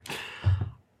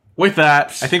with that,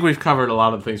 I think we've covered a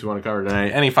lot of the things we want to cover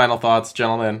today. Any final thoughts,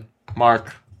 gentlemen?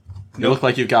 Mark, you look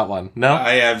like you've got one. No?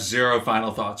 I have zero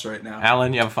final thoughts right now.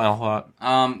 Alan, you have a final thought?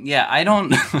 Yeah, I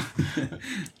don't...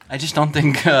 I just don't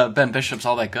think Ben Bishop's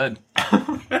all that good.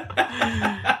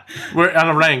 We're on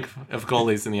a rank of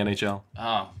goalies in the NHL.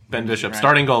 Oh. Ben Bishop,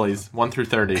 starting goalies, 1 through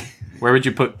 30. Where would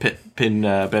you pin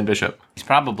Ben Bishop? He's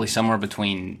probably somewhere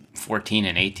between 14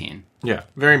 and 18. Yeah,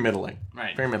 very middling.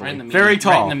 Right. Very middling. Right very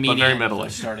tall, right in the but very median middling.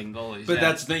 of starting goalies. But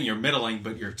that's the thing, you're middling,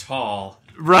 but you're tall.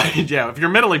 Right, yeah. If you're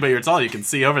middling but you're tall, you can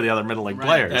see over the other middling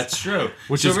players. That's true.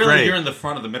 Which so is really, great. you're in the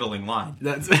front of the middling line.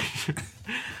 That's.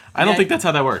 I don't think that's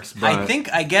how that works. But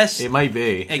I guess it might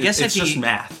be. I guess it's just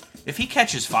math. If he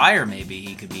catches fire, maybe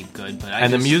he could be good. But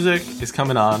the music is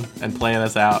coming on and playing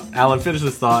us out. Alan, finish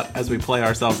this thought as we play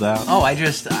ourselves out. Oh, I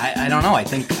don't know. I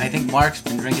think Mark's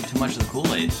been drinking too much of the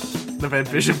Kool-Aid. The Ben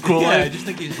Bishop Kool-Aid. Yeah, I just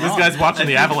think he's wrong. This guy's watching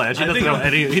the Avalanche. He doesn't know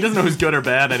He doesn't know who's good or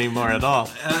bad anymore at all.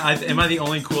 Am I the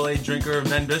only Kool-Aid drinker of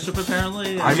Ben Bishop?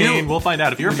 Apparently. I mean, we'll find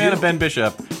out. If you're a fan of Ben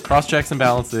Bishop, crosschecks and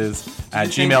balances at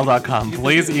gmail.com.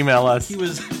 Please email us.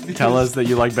 Tell us that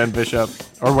you like Ben Bishop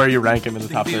or where you rank him in the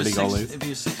top 30 goalies. If he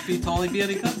was 6 feet tall, he'd be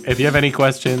Eddie Cup. If you have any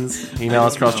questions, email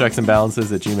us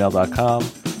crosschecksandbalances at gmail.com.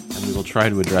 And we will try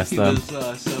to address them.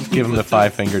 Give him the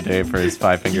 5-finger Dave for his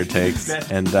 5-finger takes.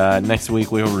 And next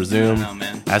week we will resume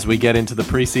as we get into the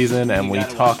preseason and we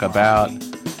talk about...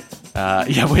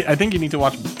 I think you need to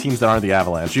watch teams that aren't the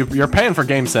Avalanche. You're paying for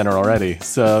Game Center already,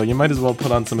 so you might as well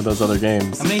put on some of those other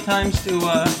games. How many times do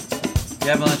the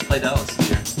Avalanche play Dallas this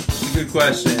year? It's a good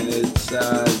question. It's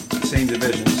same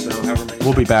division, so however many...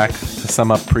 We'll be back to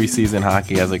sum up preseason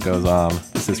hockey as it goes on.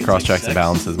 This is Crosschecks and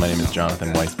Balances. My name is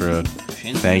Jonathan Weisbrod.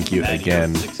 Thank you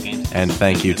again. And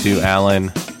thank you to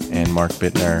Alan and Mark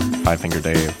Bittner, 5-finger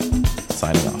Dave,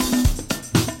 signing off.